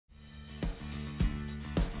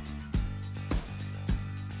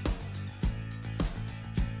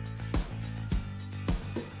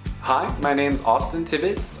Hi, my name's Austin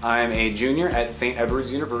Tibbetts. I'm a junior at St. Edward's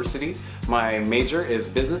University. My major is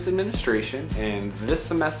business administration, and this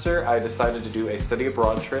semester I decided to do a study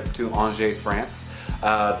abroad trip to Angers, France.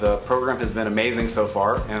 The program has been amazing so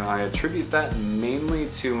far, and I attribute that mainly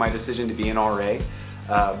to my decision to be an RA.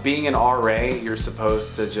 Being an RA, you're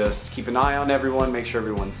supposed to just keep an eye on everyone, make sure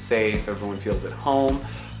everyone's safe, everyone feels at home,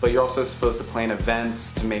 but you're also supposed to plan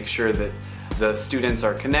events to make sure that the students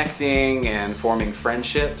are connecting and forming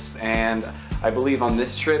friendships, and I believe on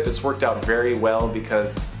this trip it's worked out very well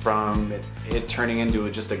because from it turning into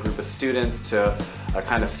just a group of students to a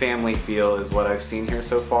kind of family feel is what I've seen here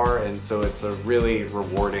so far, and so it's a really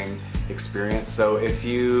rewarding experience. So if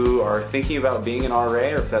you are thinking about being an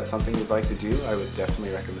RA or if that's something you'd like to do, I would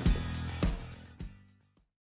definitely recommend it.